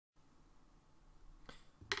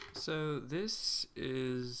So this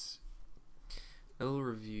is a little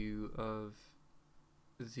review of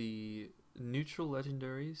the neutral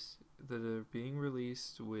legendaries that are being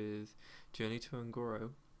released with Journey to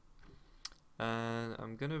Un'Goro, and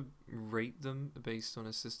I'm gonna rate them based on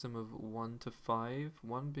a system of 1 to 5,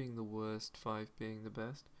 1 being the worst, 5 being the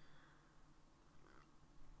best.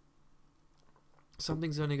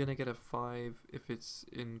 Something's only gonna get a 5 if it's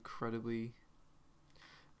incredibly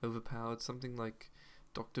overpowered, something like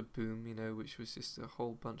Dr. Boom, you know, which was just a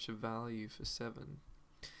whole bunch of value for 7.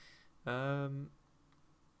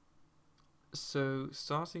 So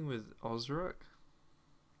starting with Ozruk,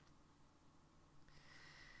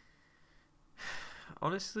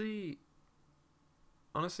 honestly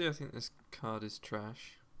I think this card is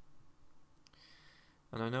trash,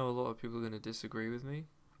 and I know a lot of people are going to disagree with me,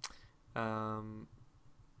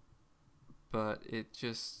 but it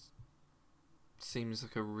just seems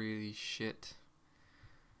like a really shit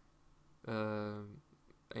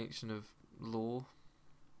Ancient of War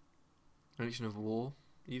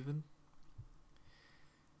even.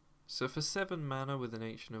 So for 7 mana with an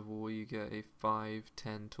Ancient of War you get a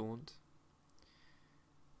 5/10 taunt.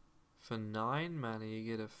 For 9 mana you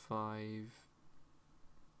get a 5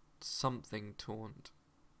 something taunt.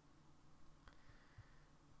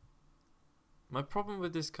 My problem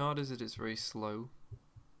with this card is that it's very slow.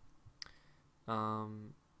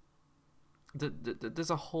 There's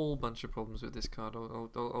a whole bunch of problems with this card.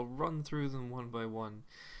 I'll run through them one by one.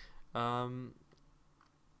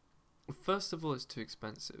 First of all, it's too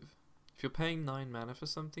expensive. If you're paying 9 mana for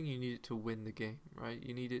something, you need it to win the game, right?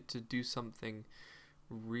 You need it to do something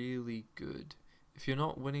really good. If you're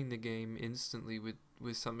not winning the game instantly with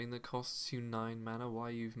something that costs you 9 mana, why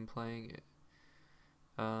are you even playing it?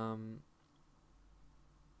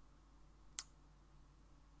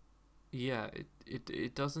 Yeah,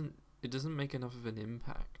 it doesn't make enough of an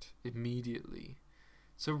impact immediately.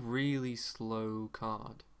 It's a really slow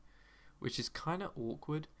card, which is kind of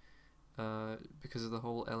awkward because of the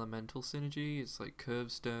whole elemental synergy. It's like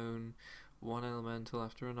curve stone, one elemental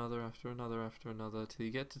after another till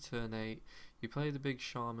you get to turn 8, you play the big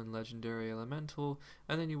shaman legendary elemental,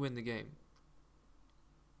 and then you win the game.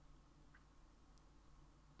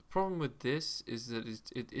 The problem with this is that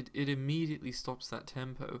it immediately stops that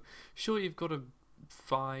tempo. Sure, you've got a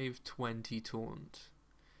 5/20 taunt,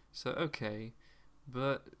 so okay,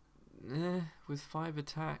 but with 5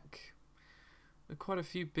 attack, there are quite a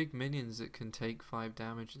few big minions that can take 5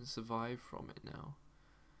 damage and survive from it now.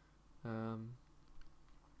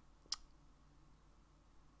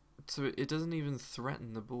 So it doesn't even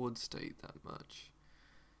threaten the board state that much.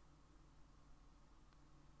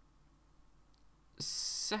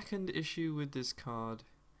 Second issue with this card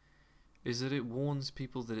is that it warns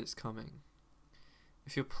people that it's coming.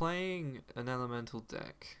 If you're playing an elemental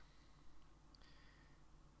deck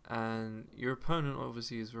and your opponent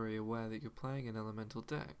obviously is very aware that you're playing an elemental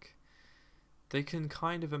deck, they can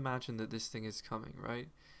kind of imagine that this thing is coming, right?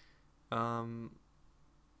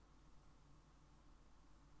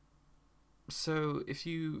 So if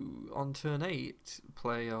you on turn 8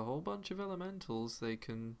 play a whole bunch of elementals, they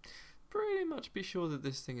can pretty much be sure that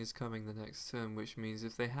this thing is coming the next turn, which means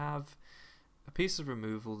if they have a piece of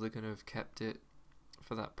removal, they're going to have kept it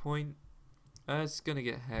for that point. It's going to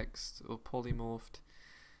get hexed or polymorphed.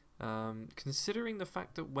 Considering the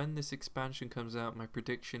fact that when this expansion comes out, my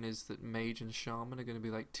prediction is that Mage and Shaman are going to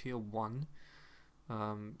be like tier 1,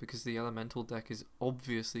 because the elemental deck is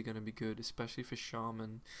obviously going to be good, especially for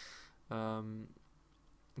Shaman.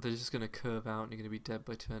 They're just going to curve out and you're going to be dead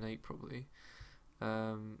by turn 8 probably.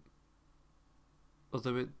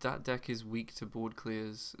 Although that deck is weak to board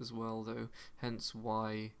clears as well though, hence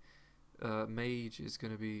why Mage is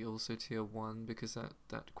going to be also tier 1, because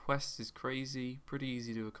that quest is crazy, pretty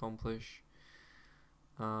easy to accomplish.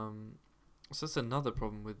 So that's another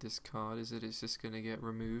problem with this card, is that it's just going to get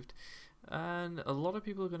removed, and a lot of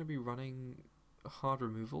people are going to be running hard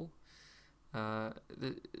removal.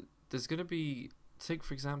 There's going to be, take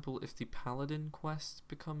for example, if the Paladin quest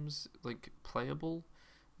becomes like playable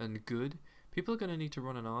and good, people are going to need to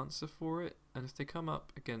run an answer for it, and if they come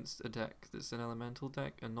up against a deck that's an elemental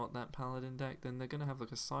deck and not that paladin deck, then they're going to have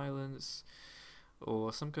like a silence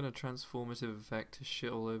or some kind of transformative effect to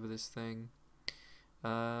shit all over this thing.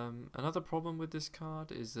 Another problem with this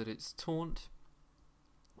card is that it's taunt,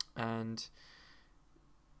 and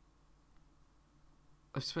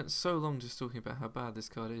I've spent so long just talking about how bad this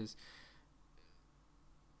card is.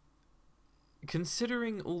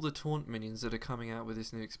 Considering all the taunt minions that are coming out with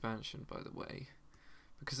this new expansion, by the way,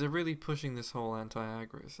 because they're really pushing this whole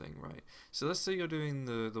anti-aggro thing, right? So let's say you're doing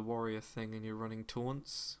the warrior thing and you're running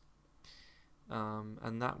taunts.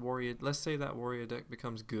 And that warrior, let's say that warrior deck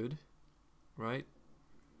becomes good, right?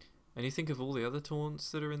 And you think of all the other taunts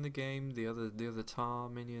that are in the game, the other tar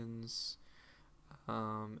minions.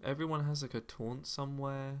 Everyone has like a taunt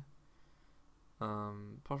somewhere.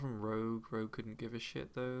 Apart from Rogue. Rogue couldn't give a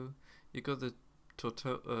shit though. You got the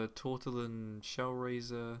Tortillon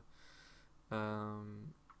Shellraiser.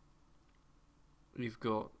 You've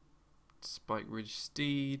got Spike Ridge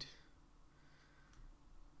Steed.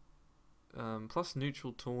 Plus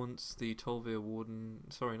neutral taunts, the Tolvir Warden.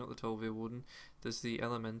 Sorry, not the Tolvir Warden. There's the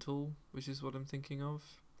Elemental, which is what I'm thinking of.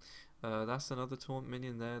 That's another taunt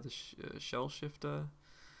minion there, the Shell Shifter.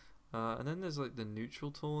 And then there's like the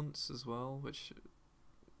neutral taunts as well, which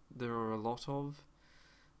there are a lot of.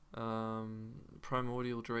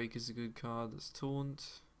 Primordial Drake is a good card that's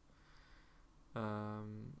taunt.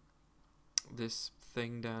 This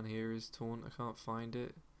thing down here is taunt, I can't find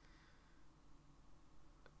it.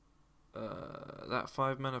 That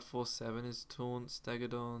 5 mana 4/7 is taunt,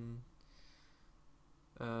 Stegodon.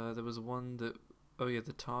 There was one that, oh yeah,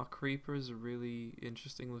 the Tar Creeper is a really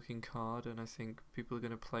interesting looking card, and I think people are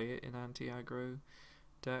going to play it in anti-aggro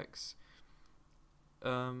decks.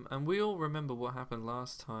 And we all remember what happened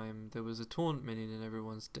last time. There was a taunt minion in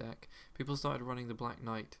everyone's deck. People started running the Black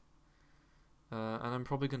Knight. And I'm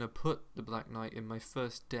probably going to put the Black Knight in my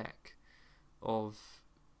first deck of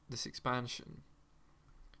this expansion,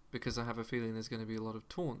 because I have a feeling there's going to be a lot of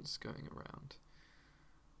taunts going around.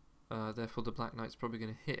 Therefore the Black Knight's probably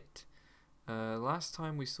going to hit. Last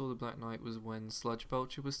time we saw the Black Knight was when Sludge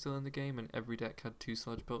Belcher was still in the game, and every deck had 2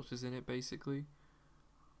 Sludge Belchers in it, basically.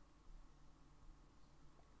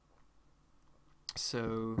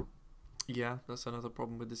 So, yeah, that's another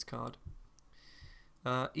problem with this card.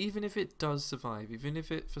 Even if it does survive, even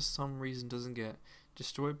if it for some reason doesn't get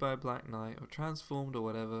destroyed by a Black Knight or transformed or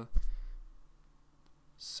whatever,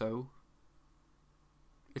 so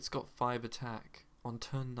it's got 5 attack on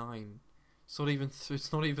turn 9. It's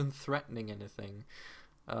not even threatening anything.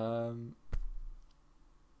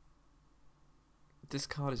 This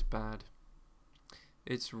card is bad.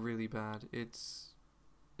 It's really bad. It's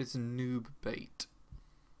noob bait.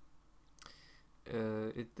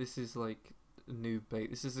 This is like noob bait.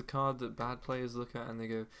 This is a card that bad players look at and they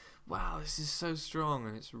go, "Wow, this is so strong,"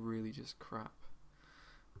 and it's really just crap.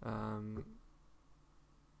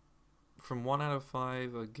 From 1 out of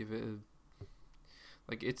 5, I'd give it a,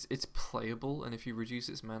 like, it's playable, and if you reduce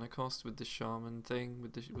its mana cost with the shaman thing,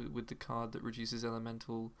 with the card that reduces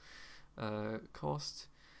elemental cost,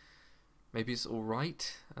 maybe it's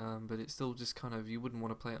alright, but it's still just kind of, you wouldn't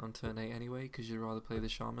want to play it on turn 8 anyway, because you'd rather play the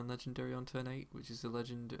shaman legendary on turn 8, which is a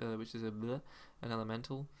legend, which is an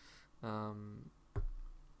elemental.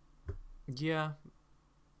 Yeah,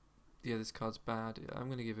 this card's bad. I'm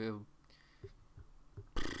gonna give it a,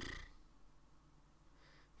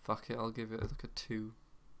 fuck it, I'll give it like a 2.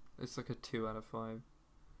 It's like a 2 out of 5.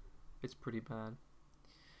 It's pretty bad.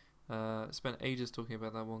 Spent ages talking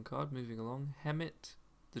about that one card. Moving along, Hemet,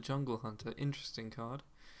 the Jungle Hunter. Interesting card.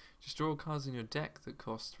 Just draw cards in your deck that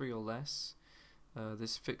cost 3 or less.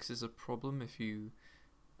 This fixes a problem if you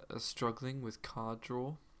are struggling with card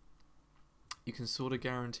draw. You can sort of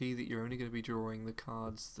guarantee that you're only going to be drawing the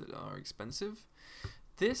cards that are expensive.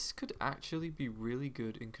 This could actually be really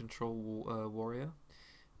good in Control Warrior.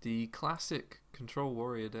 The classic Control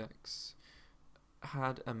Warrior decks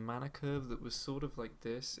had a mana curve that was sort of like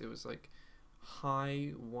this. It was like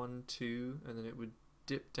high 1, 2, and then it would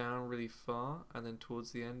dip down really far, and then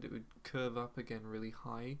towards the end it would curve up again really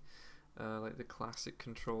high, like the classic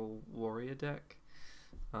Control Warrior deck.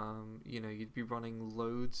 You know, you'd be running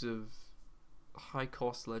loads of high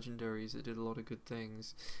cost legendaries that did a lot of good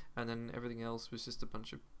things, and then everything else was just a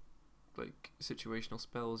bunch of like situational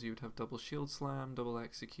spells. You would have double shield slam, double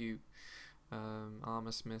execute,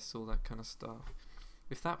 armor smiths, all that kind of stuff.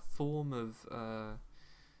 If that form of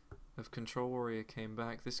Control Warrior came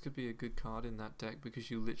back, this could be a good card in that deck,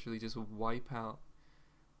 because you literally just wipe out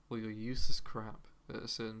all your useless crap at a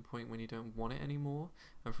certain point when you don't want it anymore,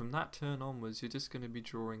 and from that turn onwards you're just going to be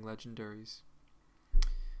drawing legendaries.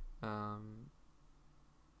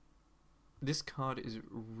 This card is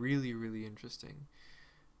really, really interesting.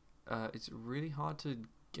 It's really hard to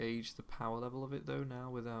gauge the power level of it though now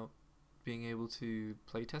without being able to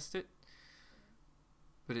playtest it,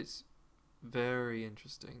 but it's very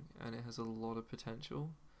interesting and it has a lot of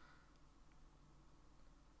potential.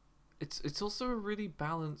 It's also a really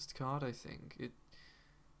balanced card, I think.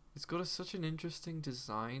 It's got such an interesting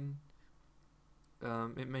design.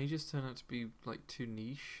 It may just turn out to be like too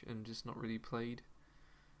niche and just not really played.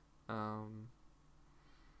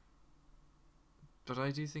 But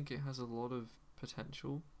I do think it has a lot of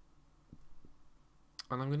potential.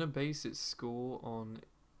 And I'm going to base its score on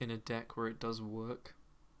in a deck where it does work.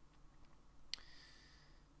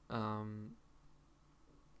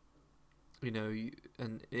 You know,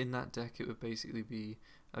 and in that deck it would basically be,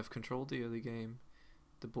 I've controlled the early game,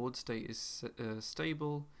 the board state is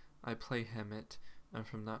stable, I play Hemet, and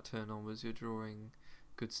from that turn onwards you're drawing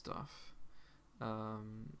good stuff.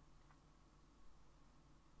 And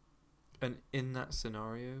in that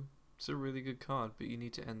scenario, it's a really good card, but you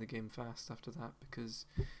need to end the game fast after that, because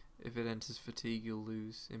if it enters fatigue you'll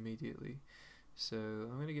lose immediately. So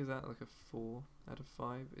I'm going to give that like a 4 out of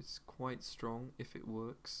 5. It's quite strong if it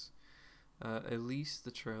works. Elise the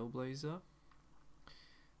Trailblazer.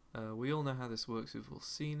 We all know how this works, we've all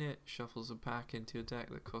seen it. Shuffles a pack into your deck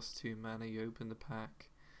that costs 2 mana, you open the pack,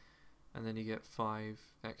 and then you get 5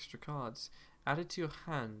 extra cards. Added to your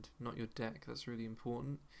hand, not your deck, that's really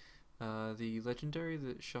important. The legendary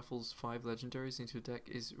that shuffles 5 legendaries into your deck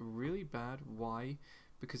is really bad. Why?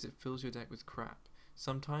 Because it fills your deck with crap.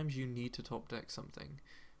 Sometimes you need to top deck something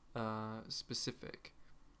specific.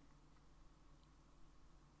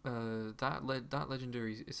 That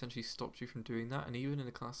legendary essentially stops you from doing that, and even in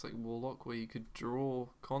a class like Warlock where you could draw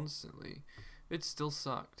constantly, it still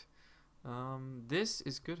sucked. This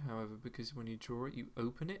is good, however, because when you draw it, you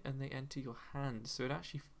open it and they enter your hand, so it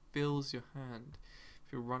actually fills your hand.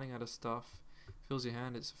 If you're running out of stuff, it fills your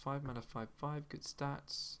hand. It's a 5 mana 5/5, good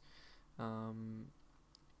stats.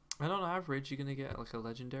 And on average, you're gonna get like a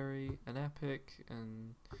legendary, an epic,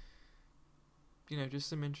 and you know, just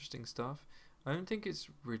some interesting stuff. I don't think it's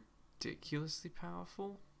ridiculously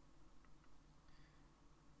powerful,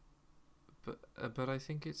 but I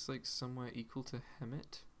think it's like somewhere equal to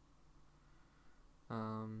Hemet.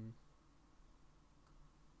 I'm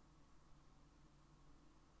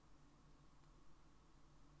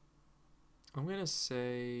gonna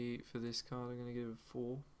say for this card I'm gonna give it a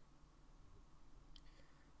 4.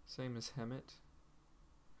 Same as Hemet.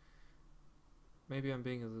 Maybe I'm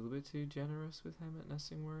being a little bit too generous with Hemet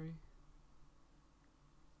Nesting Worry.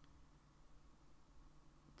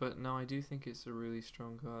 But no, I do think it's a really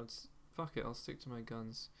strong card. Fuck it, I'll stick to my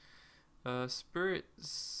guns. Spirit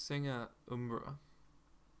Singer Umbra.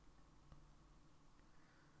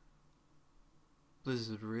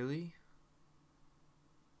 Blizzard, really?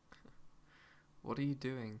 What are you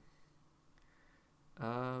doing?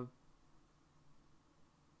 I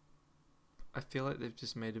feel like they've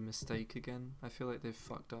just made a mistake again. I feel like they've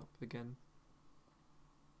fucked up again.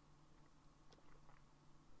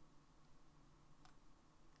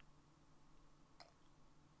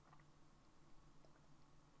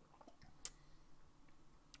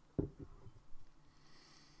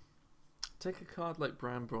 Take a card like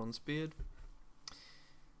Bran Bronzebeard.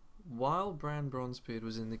 While Bran Bronzebeard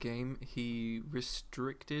was in the game, he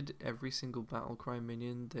restricted every single battlecry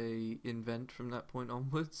minion they invent from that point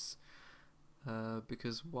onwards.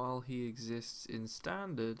 Because while he exists in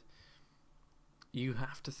Standard, you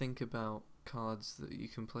have to think about cards that you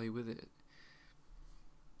can play with it.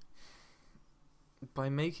 By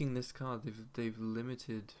making this card, they've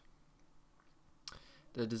limited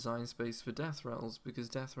their design space for death rattles, because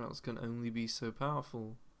death rattles can only be so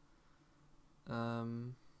powerful.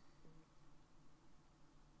 For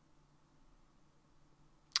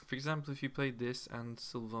example, if you played this and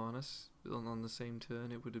Sylvanas on the same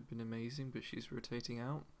turn, it would have been amazing, but she's rotating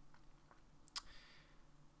out.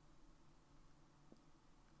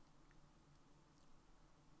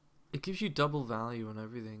 It gives you double value on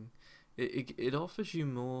everything. It offers you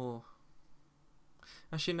more.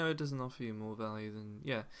 Actually, no, it doesn't offer you more value than...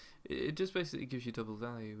 Yeah, it just basically gives you double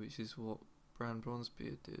value, which is what Bran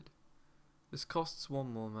Bronzebeard did. This costs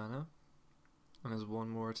 1 more mana, and has 1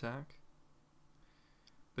 more attack.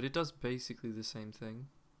 But it does basically the same thing.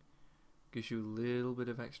 Gives you a little bit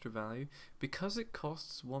of extra value. Because it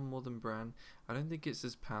costs 1 more than Bran, I don't think it's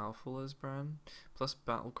as powerful as Bran. Plus,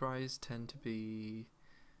 battle cries tend to be...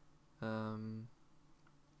 a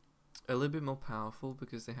little bit more powerful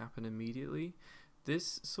because they happen immediately.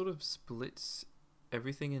 This sort of splits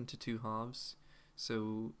everything into 2 halves,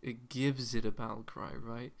 so it gives it a battle cry,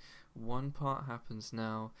 right? One part happens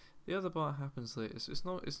now, the other part happens later, so it's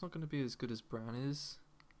not going to be as good as Bran is.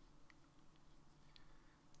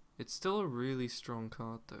 It's still a really strong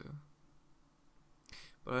card though,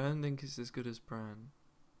 but I don't think it's as good as Bran.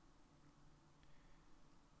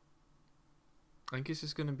 I think it's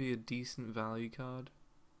just going to be a decent value card.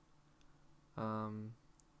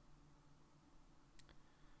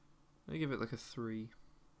 Let me give it like a 3.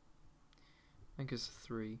 I think it's a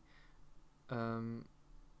 3.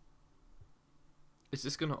 It's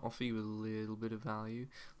just going to offer you a little bit of value.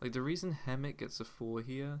 Like, the reason Hemet gets a 4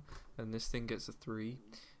 here and this thing gets a 3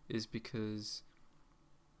 is because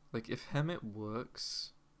Like, if Hemet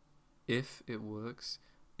works, if it works,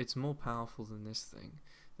 it's more powerful than this thing.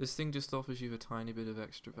 This thing just offers you a tiny bit of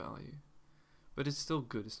extra value. But it's still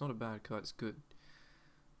good. It's not a bad card, it's good.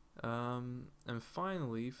 And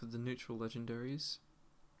finally, for the neutral legendaries,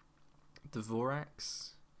 the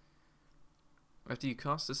Voraxx. After you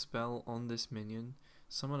cast a spell on this minion,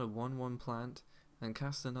 summon a 1/1 plant, and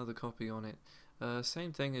cast another copy on it.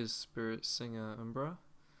 Same thing as Spirit Singer Umbra.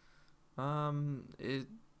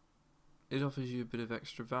 It offers you a bit of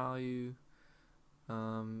extra value,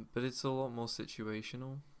 but it's a lot more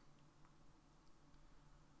situational.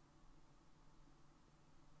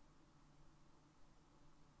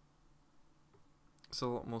 It's a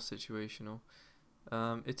lot more situational.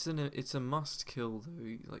 It's a must kill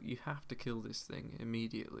though. Like, you have to kill this thing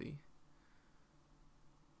immediately.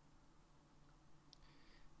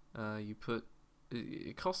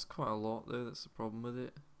 It costs quite a lot though. That's the problem with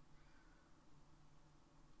it.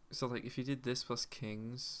 So like, if you did this plus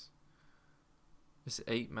Kings, it's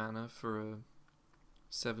 8 mana for a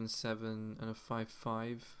 7/7 and a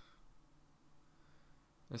 5/5.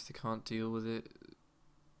 If they can't deal with it,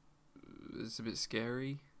 it's a bit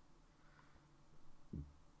scary.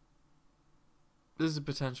 There's a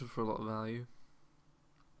potential for a lot of value,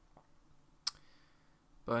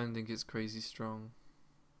 but I don't think it's crazy strong.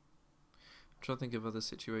 I'm trying to think of other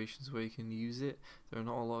situations where you can use it. There are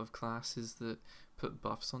not a lot of classes that put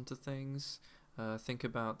buffs onto things. Think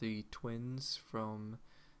about the twins from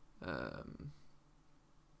the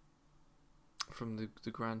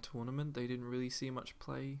Grand Tournament. They didn't really see much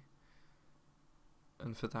play,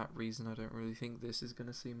 and for that reason I don't really think this is going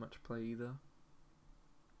to see much play either.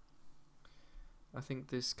 I think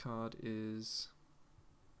this card is,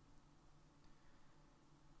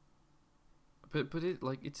 but it,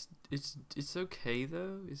 like, it's okay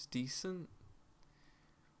though. It's decent.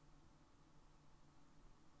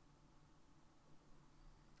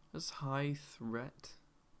 It's high threat,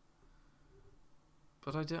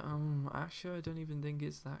 but I don't. Actually, I don't even think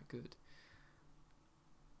it's that good.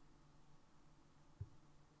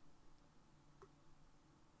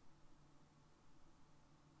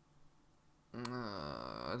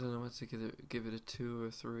 I don't know what to give it a 2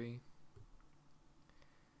 or 3.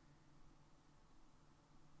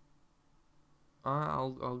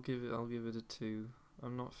 I'll give it a 2.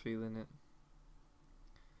 I'm not feeling it.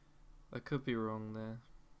 I could be wrong there.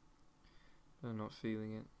 I'm not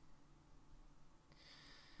feeling it.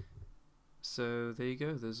 So there you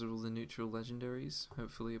go. Those are all the neutral legendaries.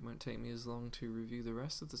 Hopefully it won't take me as long to review the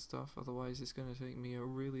rest of the stuff. Otherwise it's going to take me a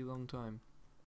really long time.